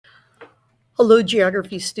Hello,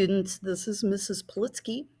 geography students. This is Mrs.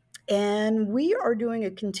 Politsky, and we are doing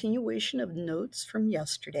a continuation of notes from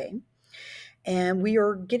yesterday. And we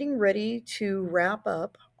are getting ready to wrap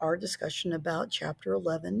up our discussion about Chapter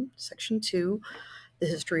 11, Section 2, the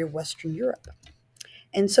history of Western Europe.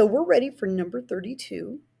 And so we're ready for number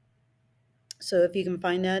 32. So if you can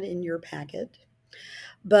find that in your packet.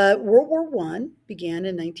 But World War I began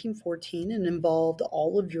in 1914 and involved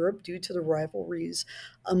all of Europe due to the rivalries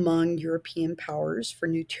among European powers for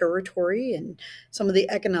new territory and some of the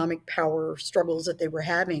economic power struggles that they were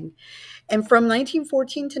having. And from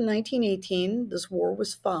 1914 to 1918, this war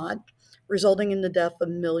was fought, resulting in the death of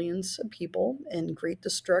millions of people and great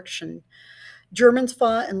destruction. Germans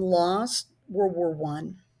fought and lost World War I.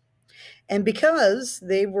 And because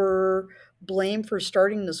they were blamed for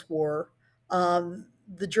starting this war,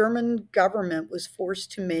 the German government was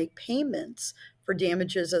forced to make payments for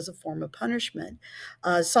damages as a form of punishment.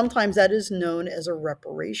 Sometimes that is known as a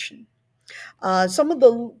reparation. Some of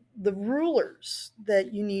the rulers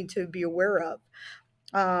that you need to be aware of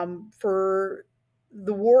for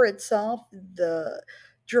the war itself, the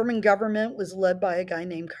German government was led by a guy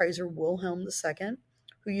named Kaiser Wilhelm II,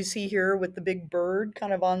 who you see here with the big bird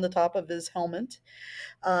kind of on the top of his helmet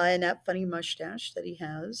and that funny mustache that he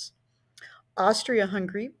has.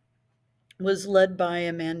 Austria-Hungary was led by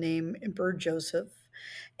a man named Emperor Joseph.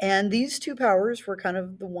 And these two powers were kind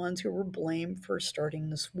of the ones who were blamed for starting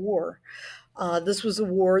this war. This was a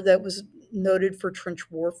war that was noted for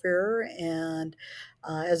trench warfare, and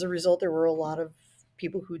as a result, there were a lot of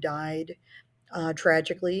people who died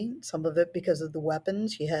tragically, some of it because of the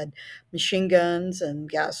weapons. You had machine guns and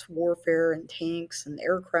gas warfare and tanks and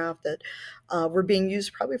aircraft that were being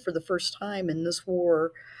used probably for the first time in this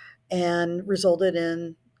war and resulted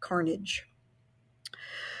in carnage.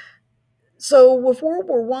 So with World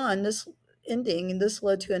War I, this ending, this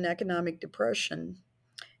led to an economic depression.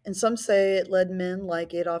 And some say it led men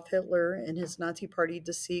like Adolf Hitler and his Nazi party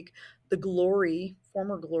to seek the glory,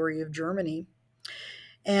 former glory of Germany.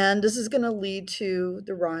 And this is going to lead to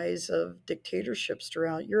the rise of dictatorships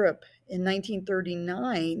throughout Europe. In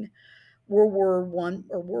 1939, World War I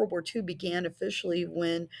or World War II began officially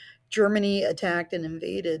when Germany attacked and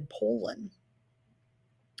invaded Poland.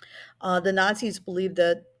 The Nazis believed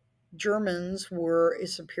that Germans were a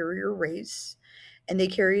superior race, and they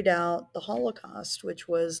carried out the Holocaust, which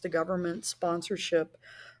was the government sponsorship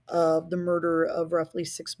of the murder of roughly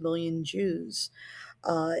 6 million Jews.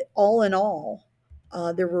 All in all,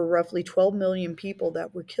 there were roughly 12 million people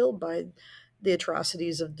that were killed by the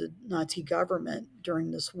atrocities of the Nazi government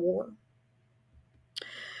during this war.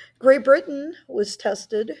 Great Britain was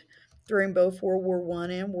tested during both World War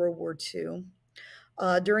I and World War II.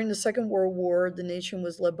 During the Second World War, the nation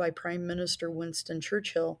was led by Prime Minister Winston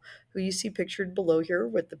Churchill, who you see pictured below here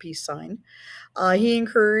with the peace sign. He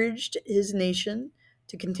encouraged his nation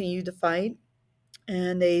to continue to fight,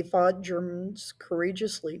 and they fought Germans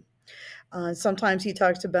courageously. Sometimes he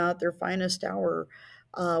talks about their finest hour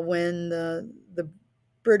when the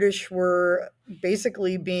British were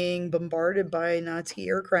basically being bombarded by Nazi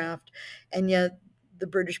aircraft, and yet the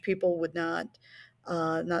British people would not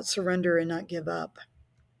surrender and not give up.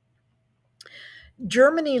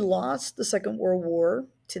 Germany lost the Second World War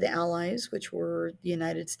to the Allies, which were the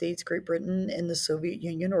United States, Great Britain, and the Soviet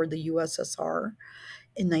Union, or the USSR,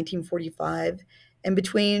 in 1945.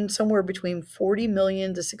 And somewhere between 40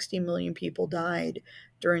 million to 60 million people died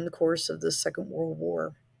during the course of the Second World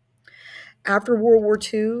War. After World War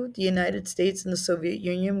II, the United States and the Soviet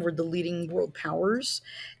Union were the leading world powers,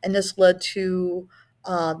 and this led to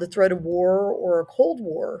the threat of war or a Cold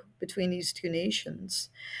War between these two nations.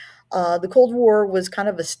 The Cold War was kind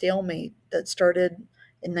of a stalemate that started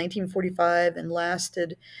in 1945 and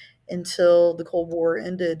lasted until the Cold War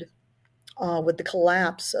ended with the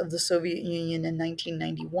collapse of the Soviet Union in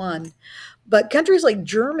 1991. But countries like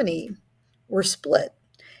Germany were split.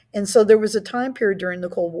 And so there was a time period during the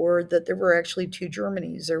Cold War that there were actually two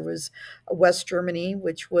Germanys. There was West Germany,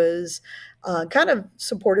 which was kind of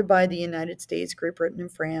supported by the United States, Great Britain,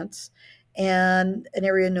 and France, and an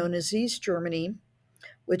area known as East Germany,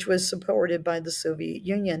 which was supported by the Soviet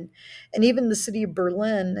Union. And even the city of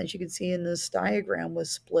Berlin, as you can see in this diagram,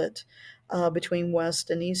 was split between West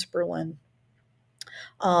and East Berlin.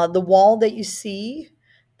 The wall that you see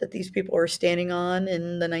that these people are standing on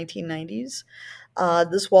in the 1990s,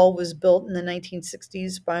 this wall was built in the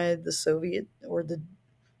 1960s by the Soviet or the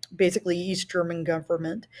basically East German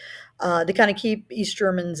government to kind of keep East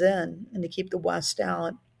Germans in and to keep the West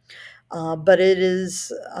out. But it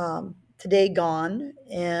is today gone,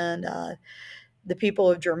 and the people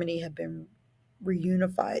of Germany have been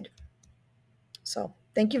reunified. So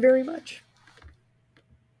thank you very much.